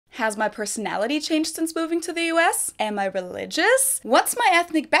Has my personality changed since moving to the US? Am I religious? What's my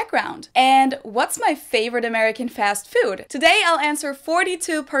ethnic background? And what's my favorite American fast food? Today I'll answer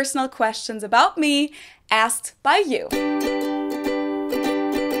 42 personal questions about me asked by you.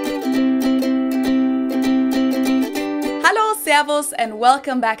 Hallo, servus, and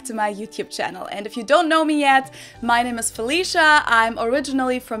welcome back to my YouTube channel. And if you don't know me yet, my name is Felicia. I'm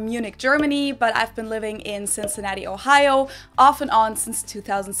originally from Munich, Germany, but I've been living in Cincinnati, Ohio, off and on since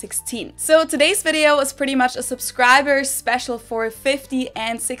 2016. So today's video is pretty much a subscriber special for 50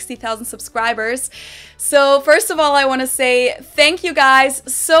 and 60,000 subscribers. So first of all, I want to say thank you guys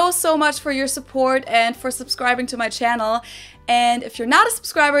so much for your support and for subscribing to my channel. And if you're not a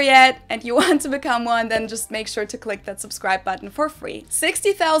subscriber yet and you want to become one, then just make sure to click that subscribe button for free.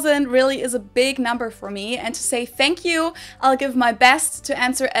 60,000 really is a big number for me, and to say thank you, I'll give my best to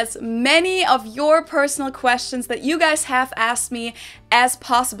answer as many of your personal questions that you guys have asked me as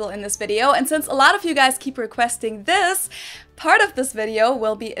possible in this video. And since a lot of you guys keep requesting this, part of this video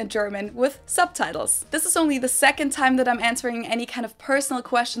will be in German with subtitles. This is only the second time that I'm answering any kind of personal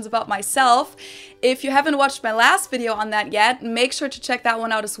questions about myself. If you haven't watched my last video on that yet, make sure to check that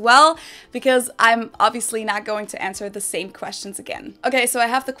one out as well, because I'm obviously not going to answer the same questions again. Okay, so I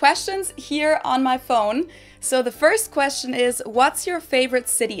have the questions here on my phone. So the first question is, what's your favorite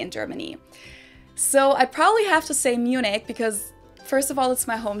city in Germany? So I'd probably have to say Munich, because first of all, it's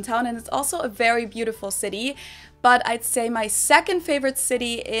my hometown and it's also a very beautiful city. But I'd say my second favorite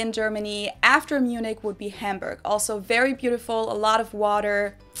city in Germany after Munich would be Hamburg. Also very beautiful, a lot of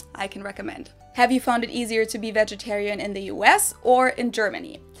water. I can recommend. Have you found it easier to be vegetarian in the US or in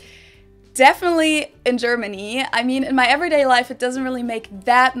Germany? Definitely in Germany. I mean, in my everyday life, it doesn't really make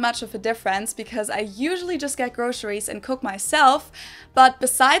that much of a difference because I usually just get groceries and cook myself. But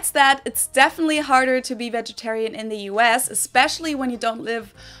besides that, it's definitely harder to be vegetarian in the US, especially when you don't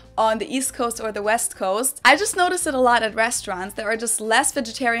live on the East Coast or the West Coast. I just notice it a lot at restaurants. There are just less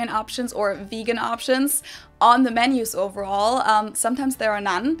vegetarian options or vegan options on the menus overall. Sometimes there are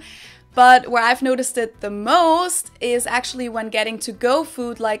none. But where I've noticed it the most is actually when getting to-go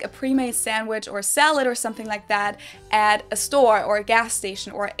food like a pre-made sandwich or salad or something like that at a store or a gas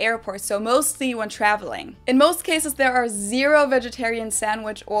station or airport, so mostly when traveling. In most cases there are 0 vegetarian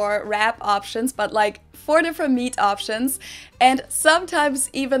sandwich or wrap options, but like 4 different meat options, and sometimes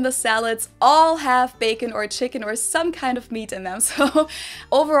even the salads all have bacon or chicken or some kind of meat in them. So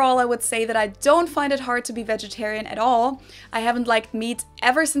overall I would say that I don't find it hard to be vegetarian at all. I haven't liked meat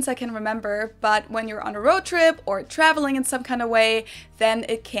ever since I can remember, but when you're on a road trip or traveling in some kind of way, then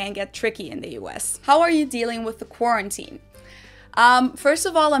it can get tricky in the US. How are you dealing with the quarantine? First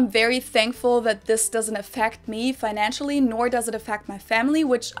of all, I'm very thankful that this doesn't affect me financially, nor does it affect my family,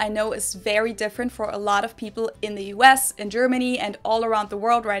 which I know is very different for a lot of people in the US, in Germany, and all around the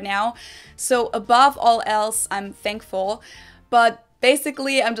world right now. So above all else, I'm thankful. But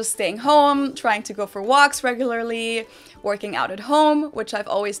basically, I'm just staying home, trying to go for walks regularly, working out at home, which I've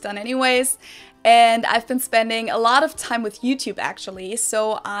always done anyways. And I've been spending a lot of time with YouTube actually,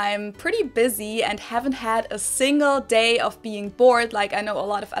 so I'm pretty busy and haven't had a single day of being bored like I know a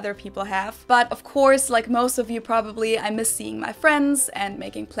lot of other people have. But of course, like most of you probably, I miss seeing my friends and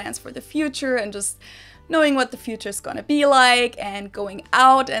making plans for the future and just knowing what the future is gonna be like and going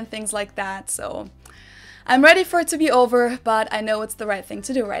out and things like that. So I'm ready for it to be over, but I know it's the right thing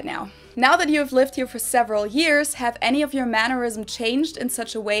to do right now. Now that you have lived here for several years, have any of your mannerisms changed in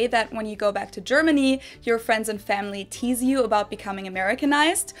such a way that when you go back to Germany, your friends and family tease you about becoming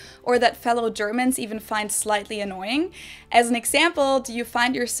Americanized, or that fellow Germans even find slightly annoying? As an example, do you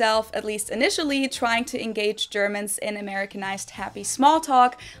find yourself, at least initially, trying to engage Germans in Americanized happy small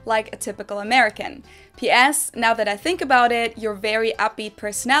talk like a typical American? P.S. Now that I think about it, your very upbeat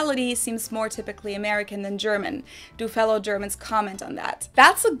personality seems more typically American than German. Do fellow Germans comment on that?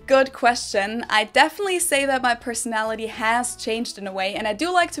 That's a good question. I definitely say that my personality has changed in a way, and I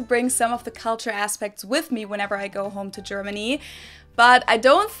do like to bring some of the culture aspects with me whenever I go home to Germany. But I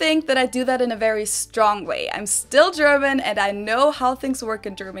don't think that I do that in a very strong way. I'm still German and I know how things work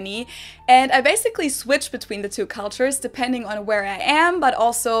in Germany. And I basically switch between the two cultures depending on where I am, but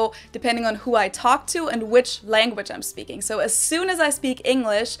also depending on who I talk to and which language I'm speaking. So as soon as I speak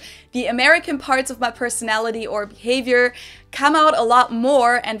English, the American parts of my personality or behavior come out a lot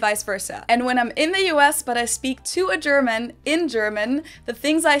more and vice versa. And when I'm in the US but I speak to a German in German, the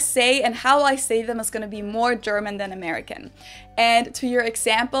things I say and how I say them is going to be more German than American. And to your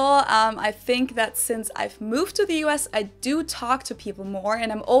example, I think that since I've moved to the US, I do talk to people more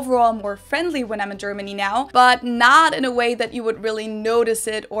and I'm overall more friendly when I'm in Germany now, but not in a way that you would really notice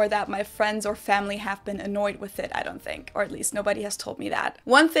it or that my friends or family have been annoyed with it, I don't think. Or at least nobody has told me that.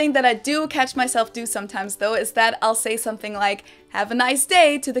 One thing that I do catch myself do sometimes though is that I'll say something like, "Have a nice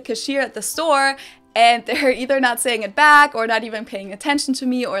day" to the cashier at the store, and they're either not saying it back or not even paying attention to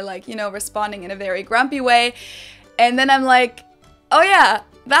me or like, you know, responding in a very grumpy way. And then I'm like, oh yeah,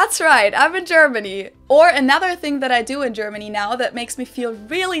 that's right, I'm in Germany. Or another thing that I do in Germany now that makes me feel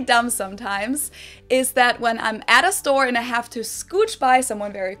really dumb sometimes is that when I'm at a store and I have to scooch by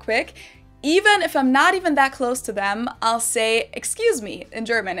someone very quick, even if I'm not even that close to them, I'll say, "Excuse me," in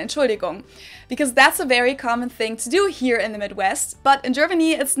German, Entschuldigung, because that's a very common thing to do here in the Midwest. But in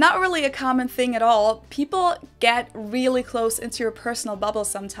Germany, it's not really a common thing at all. People get really close into your personal bubble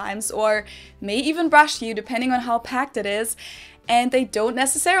sometimes, or may even brush you, depending on how packed it is, and they don't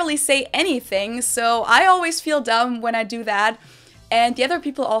necessarily say anything, so I always feel dumb when I do that. And the other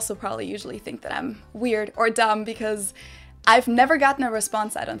people also probably usually think that I'm weird or dumb because I've never gotten a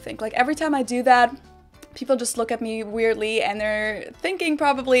response, I don't think. Like every time I do that, people just look at me weirdly and they're thinking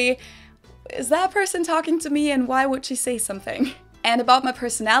probably, is that person talking to me and why would she say something? And about my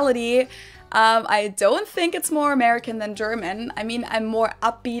personality, I don't think it's more American than German. I mean, I'm more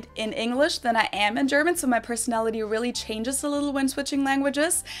upbeat in English than I am in German, so my personality really changes a little when switching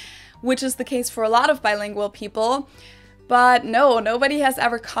languages, which is the case for a lot of bilingual people. But no, nobody has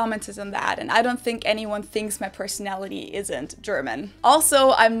ever commented on that, and I don't think anyone thinks my personality isn't German.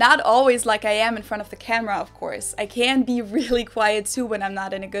 Also, I'm not always like I am in front of the camera, of course. I can be really quiet too when I'm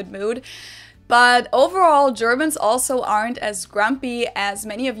not in a good mood. But overall, Germans also aren't as grumpy as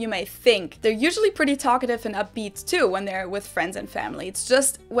many of you may think. They're usually pretty talkative and upbeat too when they're with friends and family. It's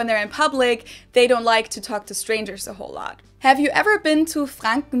just when they're in public, they don't like to talk to strangers a whole lot. Have you ever been to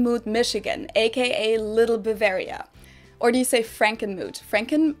Frankenmuth, Michigan, aka Little Bavaria? Or do you say Frankenmuth?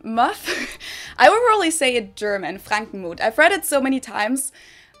 Frankenmuth? I would probably say it German, Frankenmuth. I've read it so many times,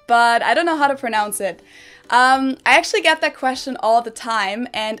 but I don't know how to pronounce it. I actually get that question all the time,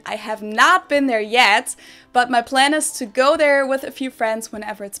 and I have not been there yet, but my plan is to go there with a few friends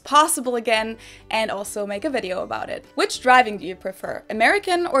whenever it's possible again, and also make a video about it. Which driving do you prefer?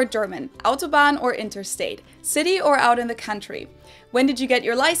 American or German? Autobahn or interstate? City or out in the country? When did you get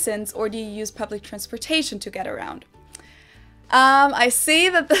your license, or do you use public transportation to get around? I see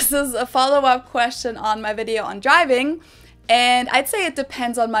that this is a follow-up question on my video on driving, and I'd say it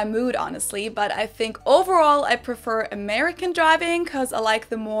depends on my mood, honestly, but I think overall I prefer American driving because I like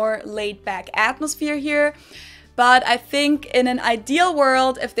the more laid-back atmosphere here. But I think in an ideal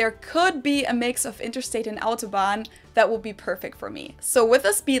world, if there could be a mix of interstate and autobahn, that would be perfect for me. So with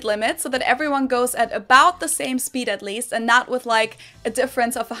a speed limit, so that everyone goes at about the same speed at least, and not with like a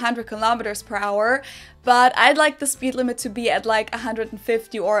difference of 100 kilometers per hour, but I'd like the speed limit to be at like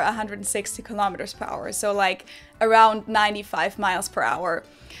 150 or 160 kilometers per hour, so like around 95 miles per hour.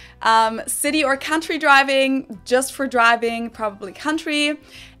 City or country driving, just for driving, probably country.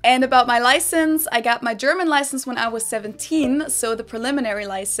 And about my license, I got my German license when I was 17, so the preliminary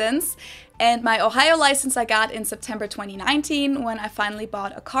license. And my Ohio license I got in September 2019 when I finally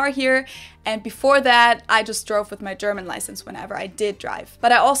bought a car here. And before that, I just drove with my German license whenever I did drive.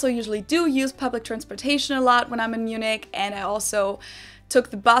 But I also usually do use public transportation a lot when I'm in Munich, and I also took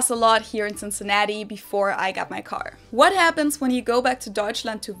the bus a lot here in Cincinnati before I got my car. What happens when you go back to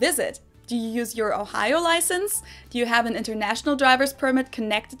Deutschland to visit? Do you use your Ohio license? Do you have an international driver's permit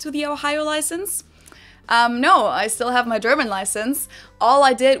connected to the Ohio license? No, I still have my German license. All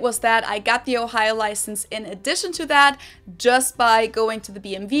I did was that I got the Ohio license in addition to that, just by going to the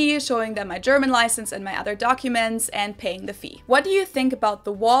BMV, showing them my German license and my other documents, and paying the fee. What do you think about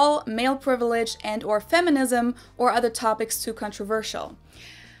the wall, male privilege, and/or feminism, or other topics too controversial?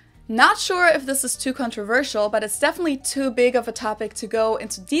 Not sure if this is too controversial, but it's definitely too big of a topic to go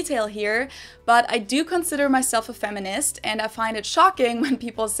into detail here. But I do consider myself a feminist, and I find it shocking when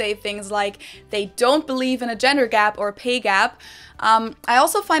people say things like they don't believe in a gender gap or pay gap. I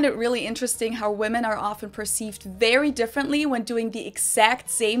also find it really interesting how women are often perceived very differently when doing the exact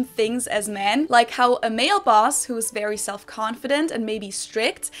same things as men. Like how a male boss who's very self-confident and maybe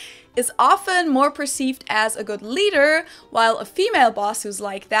strict is often more perceived as a good leader, while a female boss who's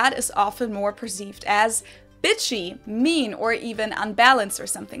like that is often more perceived as bitchy, mean, or even unbalanced or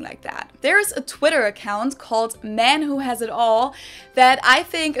something like that. There's a Twitter account called Man Who Has It All that I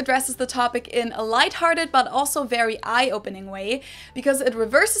think addresses the topic in a lighthearted but also very eye-opening way, because it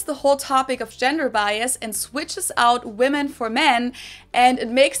reverses the whole topic of gender bias and switches out women for men, and it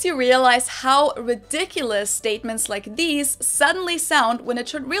makes you realize how ridiculous statements like these suddenly sound when it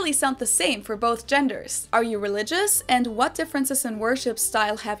should really sound the same for both genders. Are you religious? And what differences in worship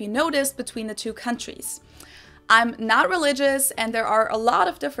style have you noticed between the two countries? I'm not religious, and there are a lot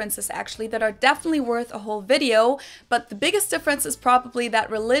of differences actually that are definitely worth a whole video, but the biggest difference is probably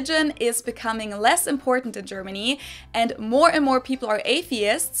that religion is becoming less important in Germany, and more people are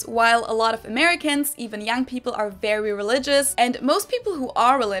atheists, while a lot of Americans, even young people, are very religious, and most people who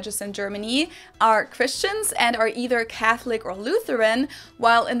are religious in Germany are Christians and are either Catholic or Lutheran,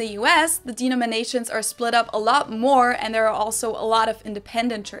 while in the US, the denominations are split up a lot more, and there are also a lot of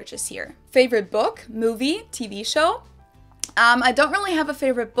independent churches here. Favorite book, movie, TV show? I don't really have a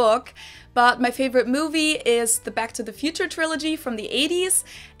favorite book, but my favorite movie is the Back to the Future trilogy from the 80s,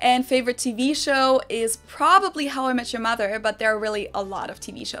 and favorite TV show is probably How I Met Your Mother, but there are really a lot of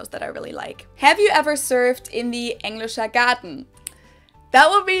TV shows that I really like. Have you ever surfed in the Englischer Garten? That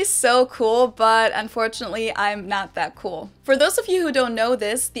would be so cool, but unfortunately I'm not that cool. For those of you who don't know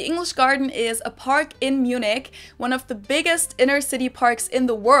this, the English Garden is a park in Munich, one of the biggest inner city parks in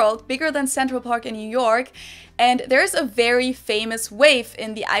the world, bigger than Central Park in New York. And there's a very famous wave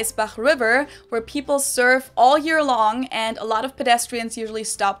in the Eisbach River where people surf all year long, and a lot of pedestrians usually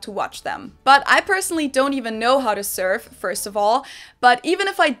stop to watch them. But I personally don't even know how to surf, first of all. But even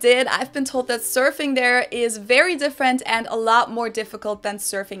if I did, I've been told that surfing there is very different and a lot more difficult than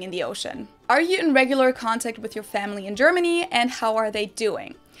surfing in the ocean. Are you in regular contact with your family in Germany, and how are they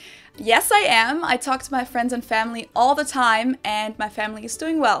doing? Yes, I am. I talk to my friends and family all the time, and my family is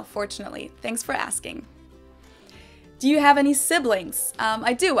doing well, fortunately. Thanks for asking. Do you have any siblings?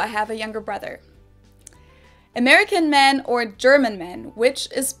 I do. I have a younger brother. American men or German men? Which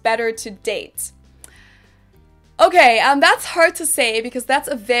is better to date? Okay, that's hard to say because that's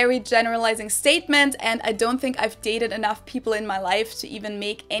a very generalizing statement, and I don't think I've dated enough people in my life to even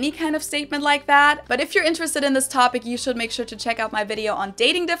make any kind of statement like that. But if you're interested in this topic, you should make sure to check out my video on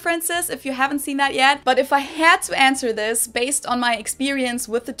dating differences if you haven't seen that yet. But if I had to answer this based on my experience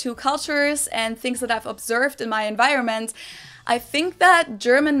with the two cultures and things that I've observed in my environment, I think that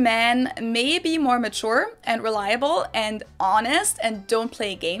German men may be more mature and reliable and honest and don't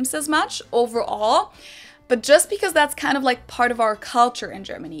play games as much overall. But just because that's kind of like part of our culture in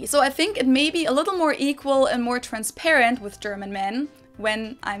Germany. So I think it may be a little more equal and more transparent with German men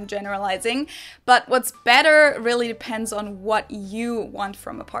when I'm generalizing. But what's better really depends on what you want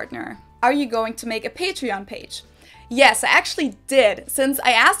from a partner. Are you going to make a Patreon page? Yes, I actually did. Since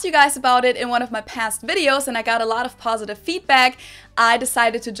I asked you guys about it in one of my past videos and I got a lot of positive feedback, I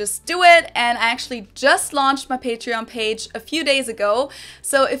decided to just do it, and I actually just launched my Patreon page a few days ago.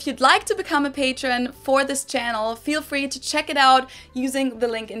 So if you'd like to become a patron for this channel, feel free to check it out using the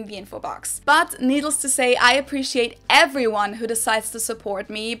link in the info box. But needless to say, I appreciate everyone who decides to support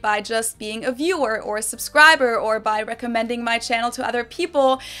me by just being a viewer or a subscriber or by recommending my channel to other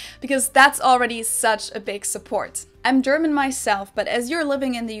people, because that's already such a big support. I'm German myself, but as you're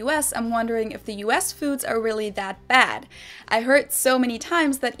living in the US, I'm wondering if the US foods are really that bad. I heard so many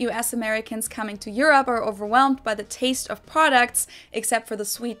times that US Americans coming to Europe are overwhelmed by the taste of products, except for the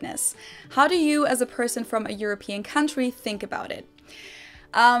sweetness. How do you, as a person from a European country, think about it?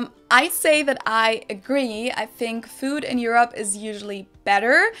 I'd say that I agree. I think food in Europe is usually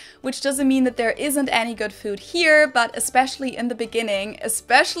better, which doesn't mean that there isn't any good food here, but especially in the beginning,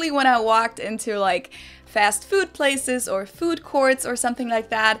 especially when I walked into like fast food places or food courts or something like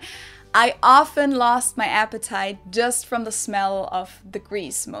that, I often lost my appetite just from the smell of the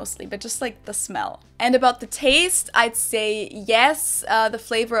grease mostly, but just like the smell. And about the taste, I'd say yes, the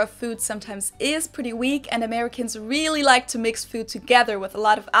flavor of food sometimes is pretty weak, and Americans really like to mix food together with a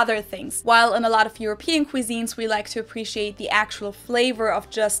lot of other things, while in a lot of European cuisines we like to appreciate the actual flavor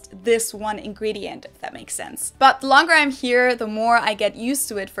of just this one ingredient, if that makes sense. But the longer I'm here, the more I get used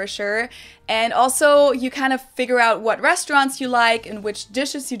to it for sure. And also you kind of figure out what restaurants you like and which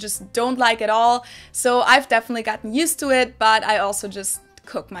dishes you just don't like at all. So I've definitely gotten used to it, but I also just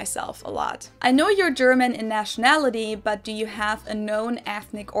cook myself a lot. I know you're German in nationality, but do you have a known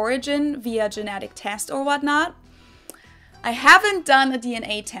ethnic origin via genetic test or whatnot? I haven't done a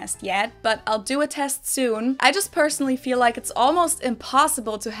DNA test yet, but I'll do a test soon. I just personally feel like it's almost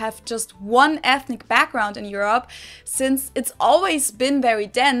impossible to have just one ethnic background in Europe, since it's always been very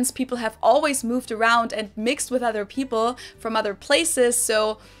dense. People have always moved around and mixed with other people from other places,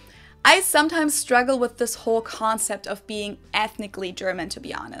 so I sometimes struggle with this whole concept of being ethnically German, to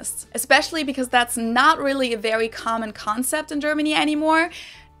be honest. Especially because that's not really a very common concept in Germany anymore.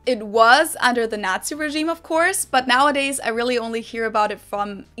 It was under the Nazi regime, of course, but nowadays I really only hear about it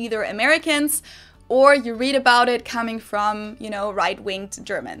from either Americans or you read about it coming from, right-winged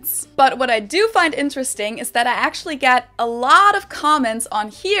Germans. But what I do find interesting is that I actually get a lot of comments on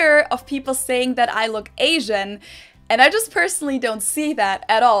here of people saying that I look Asian. And I just personally don't see that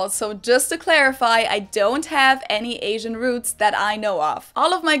at all. So just to clarify, I don't have any Asian roots that I know of.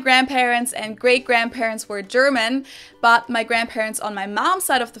 All of my grandparents and great-grandparents were German, but my grandparents on my mom's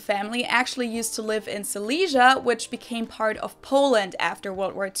side of the family actually used to live in Silesia, which became part of Poland after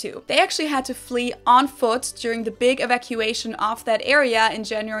World War II. They actually had to flee on foot during the big evacuation of that area in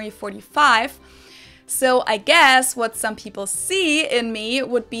January 45. So I guess what some people see in me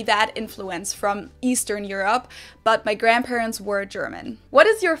would be that influence from Eastern Europe, but my grandparents were German. What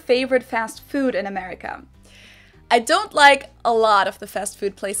is your favorite fast food in America? I don't like a lot of the fast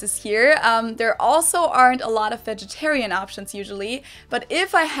food places here. There also aren't a lot of vegetarian options usually, but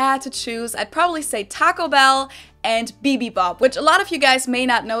if I had to choose, I'd probably say Taco Bell and BB Bob, which a lot of you guys may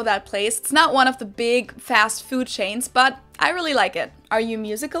not know that place. It's not one of the big fast food chains, but I really like it. Are you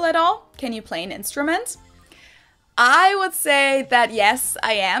musical at all? Can you play an instrument? I would say that yes,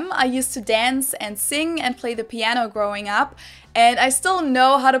 I am. I used to dance and sing and play the piano growing up, and I still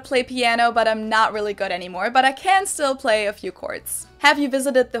know how to play piano, but I'm not really good anymore, but I can still play a few chords. Have you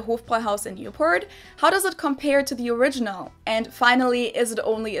visited the Hofbräuhaus in Newport? How does it compare to the original? And finally, is it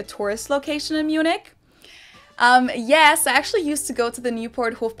only a tourist location in Munich? Yes, I actually used to go to the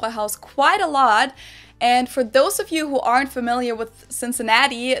Newport Hofbräuhaus quite a lot. And for those of you who aren't familiar with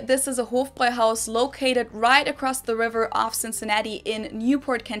Cincinnati, this is a Hofbräuhaus located right across the river off Cincinnati in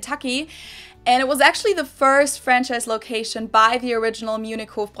Newport, Kentucky. And it was actually the first franchise location by the original Munich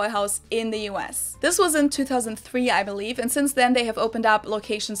Hofbräuhaus in the US. This was in 2003, I believe, and since then they have opened up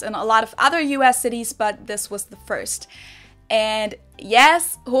locations in a lot of other US cities, but this was the first. And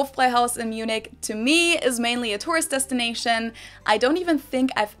yes, Hofbräuhaus in Munich to me is mainly a tourist destination. I don't even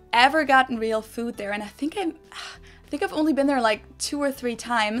think I've ever gotten real food there, and I think I've only been there like 2 or 3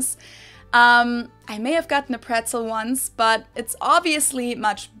 times. I may have gotten a pretzel once, but it's obviously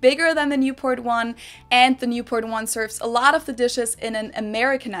much bigger than the Newport one, and the Newport one serves a lot of the dishes in an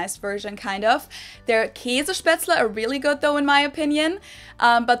Americanized version, kind of. Their Käsespätzle are really good though, in my opinion,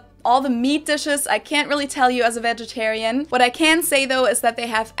 but all the meat dishes I can't really tell you as a vegetarian. What I can say though is that they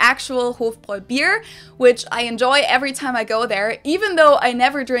have actual Hofbräu beer, which I enjoy every time I go there, even though I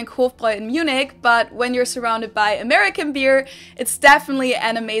never drink Hofbräu in Munich, but when you're surrounded by American beer, it's definitely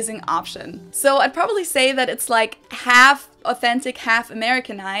an amazing option. So I'd probably say that it's like half authentic, half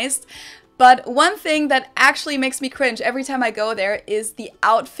Americanized. But one thing that actually makes me cringe every time I go there is the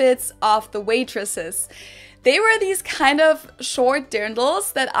outfits of the waitresses. They wear these kind of short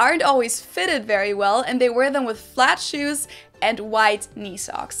dirndls that aren't always fitted very well, and they wear them with flat shoes and white knee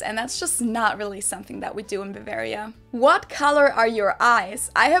socks, and that's just not really something that we do in Bavaria. What color are your eyes?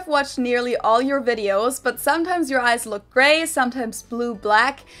 I have watched nearly all your videos, but sometimes your eyes look gray, sometimes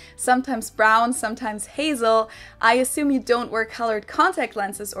blue-black, sometimes brown, sometimes hazel. I assume you don't wear colored contact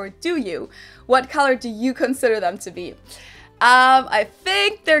lenses, or do you? What color do you consider them to be? I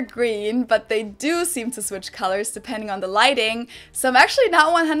think they're green, but they do seem to switch colors depending on the lighting, so I'm actually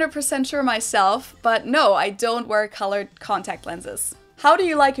not 100% sure myself, but no, I don't wear colored contact lenses. How do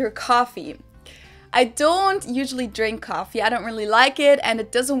you like your coffee? I don't usually drink coffee, I don't really like it, and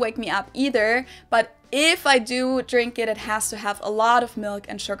it doesn't wake me up either, but if I do drink it, it has to have a lot of milk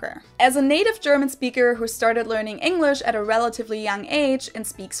and sugar. As a native German speaker who started learning English at a relatively young age and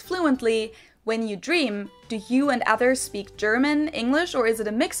speaks fluently, when you dream, do you and others speak German, English, or is it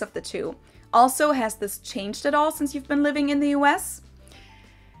a mix of the two? Also, has this changed at all since you've been living in the US?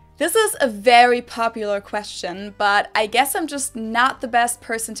 This is a very popular question, but I guess I'm just not the best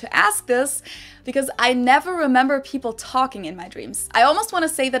person to ask this because I never remember people talking in my dreams. I almost want to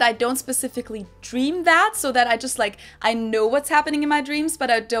say that I don't specifically dream that, so that I know what's happening in my dreams, but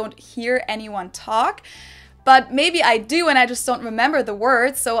I don't hear anyone talk. But maybe I do and I just don't remember the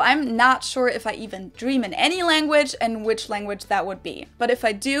words, so I'm not sure if I even dream in any language and which language that would be. But if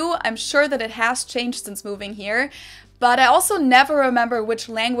I do, I'm sure that it has changed since moving here. But I also never remember which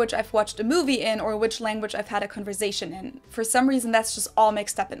language I've watched a movie in or which language I've had a conversation in. For some reason, that's just all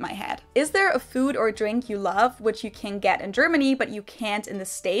mixed up in my head. Is there a food or drink you love which you can get in Germany but you can't in the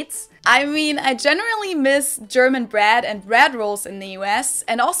States? I mean, I generally miss German bread and bread rolls in the US,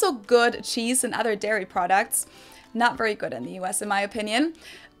 and also good cheese and other dairy products. Not very good in the US in my opinion.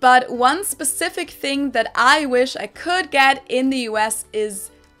 But one specific thing that I wish I could get in the US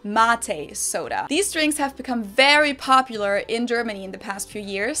is Mate soda. These drinks have become very popular in Germany in the past few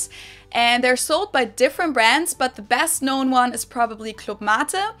years, and they're sold by different brands, but the best known one is probably Club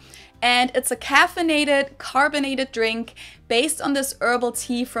Mate, and it's a caffeinated, carbonated drink based on this herbal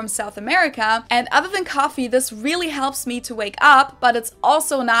tea from South America. And other than coffee, this really helps me to wake up, but it's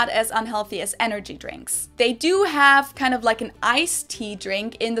also not as unhealthy as energy drinks. They do have kind of like an iced tea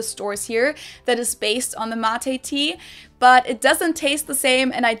drink in the stores here that is based on the mate tea, but it doesn't taste the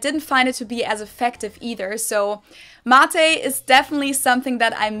same, and I didn't find it to be as effective either. So mate is definitely something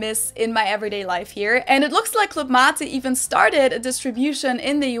that I miss in my everyday life here. And it looks like Club Mate even started a distribution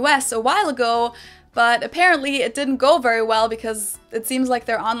in the US a while ago, but apparently it didn't go very well because it seems like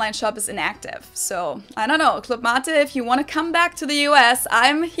their online shop is inactive. So I don't know, Club Mate, if you want to come back to the US,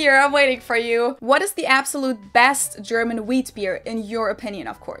 I'm here, I'm waiting for you. What is the absolute best German wheat beer, in your opinion,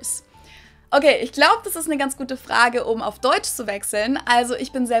 of course? Okay, ich glaube, das ist eine ganz gute Frage, um auf Deutsch zu wechseln. Also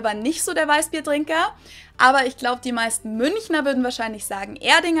ich bin selber nicht so der Weißbiertrinker, aber ich glaube, die meisten Münchner würden wahrscheinlich sagen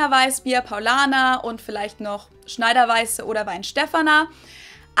Erdinger Weißbier, Paulaner und vielleicht noch Schneiderweiße oder Weinstefaner.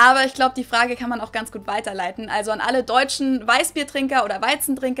 Aber ich glaube, die Frage kann man auch ganz gut weiterleiten. Also an alle deutschen Weißbiertrinker oder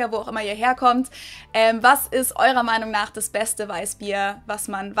Weizentrinker, wo auch immer ihr herkommt, was ist eurer Meinung nach das beste Weißbier, was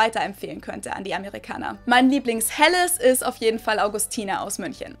man weiterempfehlen könnte an die Amerikaner? Mein Lieblingshelles ist auf jeden Fall Augustiner aus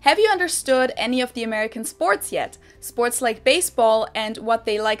München. Have you understood any of the American sports yet? Sports like baseball, and what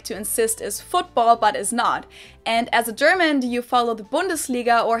they like to insist is football but is not. And as a German, do you follow the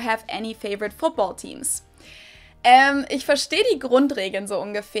Bundesliga or have any favorite football teams? Ich verstehe die Grundregeln so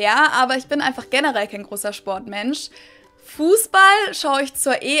ungefähr, aber ich bin einfach generell kein großer Sportmensch. Fußball schaue ich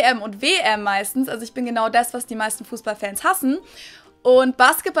zur EM und WM meistens, also ich bin genau das, was die meisten Fußballfans hassen. Und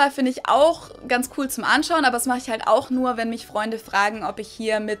Basketball finde ich auch ganz cool zum Anschauen, aber das mache ich halt auch nur, wenn mich Freunde fragen, ob ich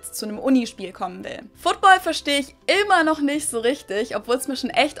hier mit zu einem Unispiel kommen will. Football verstehe ich immer noch nicht so richtig, obwohl es mir schon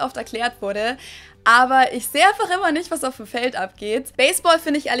echt oft erklärt wurde. Aber ich sehe einfach immer nicht, was auf dem Feld abgeht. Baseball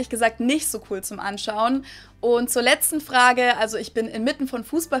finde ich ehrlich gesagt nicht so cool zum Anschauen. Und zur letzten Frage, also ich bin inmitten von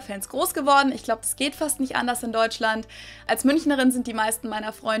Fußballfans groß geworden. Ich glaube, das geht fast nicht anders in Deutschland. Als Münchnerin sind die meisten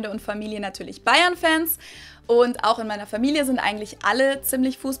meiner Freunde und Familie natürlich Bayern-Fans. Und auch in meiner Familie sind eigentlich alle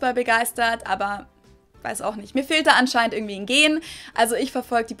ziemlich fußballbegeistert, aber weiß auch nicht. Mir fehlt da anscheinend irgendwie ein Gen. Also ich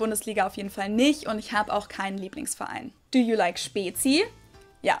verfolge die Bundesliga auf jeden Fall nicht und ich habe auch keinen Lieblingsverein. Do you like Spezi?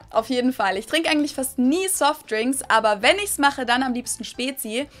 Ja, auf jeden Fall. Ich trinke eigentlich fast nie Softdrinks, aber wenn ich es mache, dann am liebsten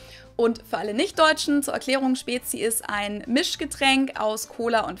Spezi. Und für alle Nicht-Deutschen, zur Erklärung, Spezi ist ein Mischgetränk aus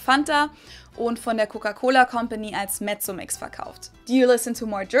Cola und Fanta und von der Coca-Cola Company als Mezzo-Mix verkauft. Do you listen to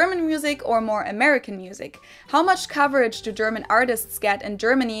more German music or more American music? How much coverage do German artists get in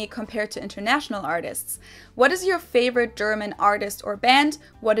Germany compared to international artists? What is your favorite German artist or band?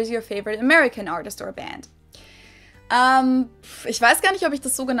 What is your favorite American artist or band? Ich weiß gar nicht, ob ich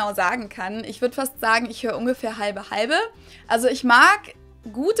das so genau sagen kann. Ich würde fast sagen, ich höre ungefähr halbe-halbe. Also ich mag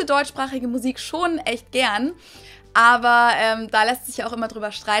gute deutschsprachige Musik schon echt gern, aber da lässt sich ja auch immer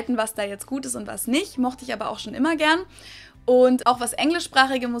drüber streiten, was da jetzt gut ist und was nicht. Mochte ich aber auch schon immer gern. Und auch was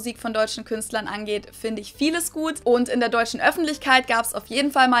englischsprachige Musik von deutschen Künstlern angeht, finde ich vieles gut. Und in der deutschen Öffentlichkeit gab es auf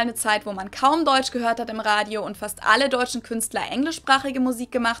jeden Fall mal eine Zeit, wo man kaum Deutsch gehört hat im Radio und fast alle deutschen Künstler englischsprachige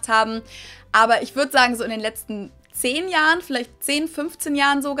Musik gemacht haben. Aber ich würde sagen, so in den letzten 10 Jahren, vielleicht 10, 15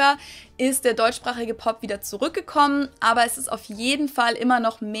 Jahren sogar, ist der deutschsprachige Pop wieder zurückgekommen, aber es ist auf jeden Fall immer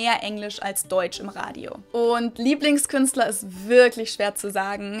noch mehr Englisch als Deutsch im Radio. Und Lieblingskünstler ist wirklich schwer zu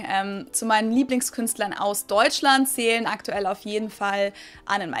sagen. Zu meinen Lieblingskünstlern aus Deutschland zählen aktuell auf jeden Fall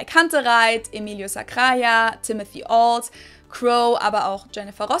Annemarie Kantereit, Emilio Sacraia, Timothy Alt, Crow, aber auch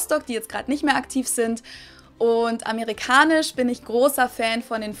Jennifer Rostock, die jetzt gerade nicht mehr aktiv sind. Und amerikanisch bin ich großer Fan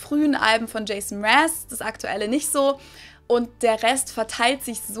von den frühen Alben von Jason Mraz, das aktuelle nicht so. Und der Rest verteilt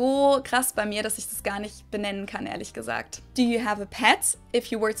sich so krass bei mir, dass ich das gar nicht benennen kann, ehrlich gesagt. Do you have a pet? If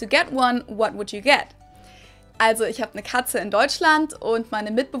you were to get one, what would you get? Also ich habe eine Katze in Deutschland und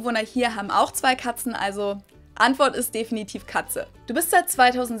meine Mitbewohner hier haben auch 2 Katzen, also Antwort ist definitiv Katze. Du bist seit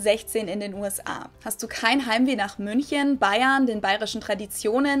 2016 in den USA. Hast du kein Heimweh nach München, Bayern, den bayerischen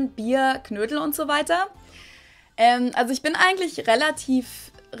Traditionen, Bier, Knödel und so weiter? Also ich bin eigentlich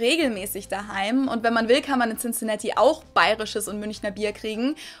relativ regelmäßig daheim und wenn man will, kann man in Cincinnati auch bayerisches und Münchner Bier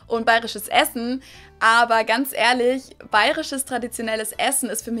kriegen und bayerisches Essen, aber ganz ehrlich, bayerisches traditionelles Essen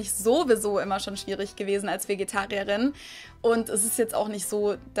ist für mich sowieso immer schon schwierig gewesen als Vegetarierin und es ist jetzt auch nicht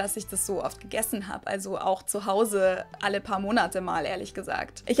so, dass ich das so oft gegessen habe, also auch zu Hause alle paar Monate mal, ehrlich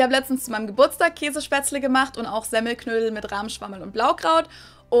gesagt. Ich habe letztens zu meinem Geburtstag Käsespätzle gemacht und auch Semmelknödel mit Rahmschwammel und Blaukraut.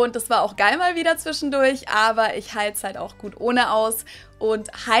 Und das war auch geil mal wieder zwischendurch, aber ich halte es halt auch gut ohne aus. Und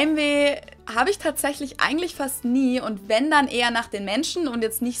Heimweh habe ich tatsächlich eigentlich fast nie und wenn, dann eher nach den Menschen und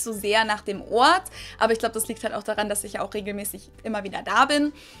jetzt nicht so sehr nach dem Ort. Aber ich glaube, das liegt halt auch daran, dass ich ja auch regelmäßig immer wieder da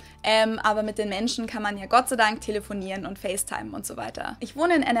bin. Aber mit den Menschen kann man ja Gott sei Dank telefonieren und FaceTime und so weiter. Ich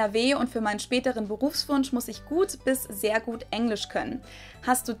wohne in NRW und für meinen späteren Berufswunsch muss ich gut bis sehr gut Englisch können.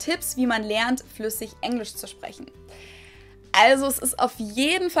 Hast du Tipps, wie man lernt, flüssig Englisch zu sprechen? Also es ist auf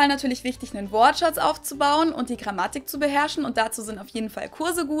jeden Fall natürlich wichtig, einen Wortschatz aufzubauen und die Grammatik zu beherrschen und dazu sind auf jeden Fall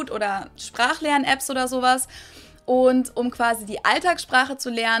Kurse gut oder Sprachlern-Apps oder sowas. Und um quasi die Alltagssprache zu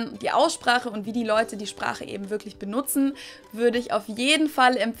lernen, die Aussprache und wie die Leute die Sprache eben wirklich benutzen, würde ich auf jeden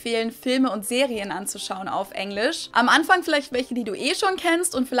Fall empfehlen, Filme und Serien anzuschauen auf Englisch. Am Anfang vielleicht welche, die du eh schon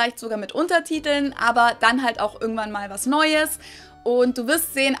kennst und vielleicht sogar mit Untertiteln, aber dann halt auch irgendwann mal was Neues. Und du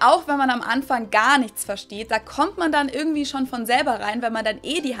wirst sehen, auch wenn man am Anfang gar nichts versteht, da kommt man dann irgendwie schon von selber rein, weil man dann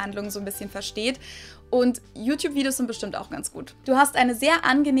eh die Handlung so ein bisschen versteht. Und YouTube-Videos sind bestimmt auch ganz gut. Du hast eine sehr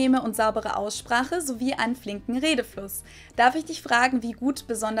angenehme und saubere Aussprache sowie einen flinken Redefluss. Darf ich dich fragen, wie gut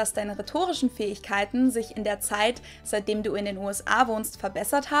besonders deine rhetorischen Fähigkeiten sich in der Zeit, seitdem du in den USA wohnst,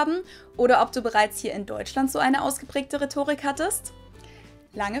 verbessert haben? Oder ob du bereits hier in Deutschland so eine ausgeprägte Rhetorik hattest?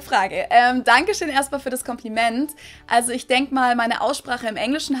 Lange Frage. Dankeschön erstmal für das Kompliment. Also ich denke mal, meine Aussprache im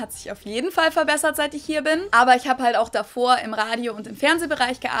Englischen hat sich auf jeden Fall verbessert, seit ich hier bin. Aber ich habe halt auch davor im Radio- und im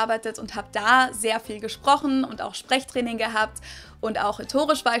Fernsehbereich gearbeitet und habe da sehr viel gesprochen und auch Sprechtraining gehabt. Und auch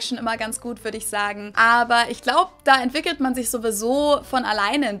rhetorisch war ich schon immer ganz gut, würde ich sagen. Aber ich glaube, da entwickelt man sich sowieso von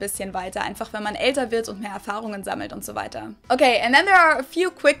alleine ein bisschen weiter, einfach wenn man älter wird und mehr Erfahrungen sammelt und so weiter. Okay, and then there are a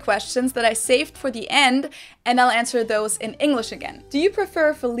few quick questions that I saved for the end, and I'll answer those in English again. Do you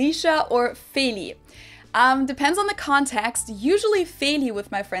prefer Felicia or Feli? Depends on the context, usually Feli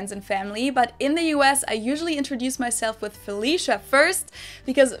with my friends and family, but in the US I usually introduce myself with Felicia first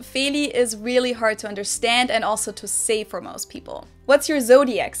because Feli is really hard to understand and also to say for most people. What's your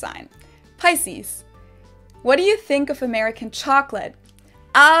zodiac sign? Pisces. What do you think of American chocolate?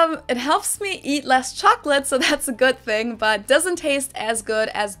 It helps me eat less chocolate, so that's a good thing, but doesn't taste as good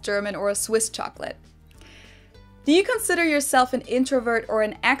as German or Swiss chocolate. Do you consider yourself an introvert or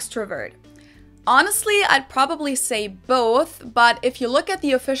an extrovert? Honestly, I'd probably say both, but if you look at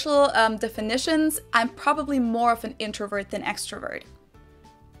the official definitions, I'm probably more of an introvert than extrovert.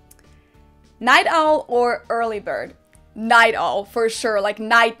 Night owl or early bird? Night owl, for sure, like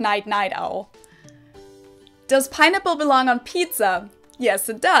night owl. Does pineapple belong on pizza? Yes,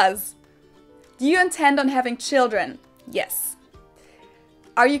 it does. Do you intend on having children? Yes.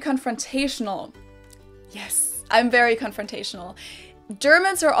 Are you confrontational? Yes, I'm very confrontational.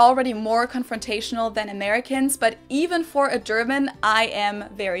 Germans are already more confrontational than Americans, but even for a German, I am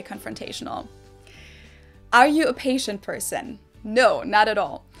very confrontational. Are you a patient person? No, not at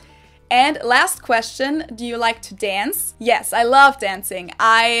all. And last question, do you like to dance? Yes, I love dancing.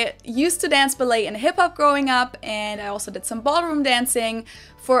 I used to dance ballet and hip-hop growing up, and I also did some ballroom dancing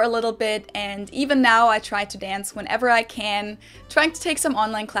for a little bit, and even now I try to dance whenever I can, trying to take some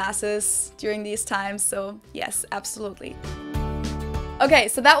online classes during these times, so yes, absolutely. Okay,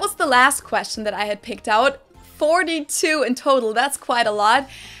 so that was the last question that I had picked out. 42 in total, that's quite a lot.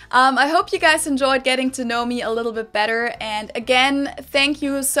 I hope you guys enjoyed getting to know me a little bit better, and again, thank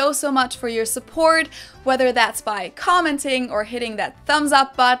you so much for your support, whether that's by commenting or hitting that thumbs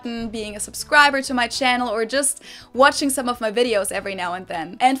up button, being a subscriber to my channel, or just watching some of my videos every now and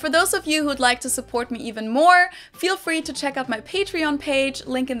then. And for those of you who'd like to support me even more, feel free to check out my Patreon page,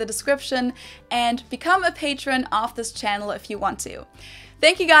 link in the description, and become a patron of this channel if you want to.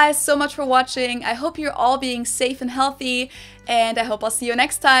 Thank you guys so much for watching. I hope you're all being safe and healthy, and I hope I'll see you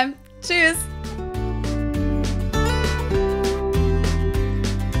next time. Tschüss!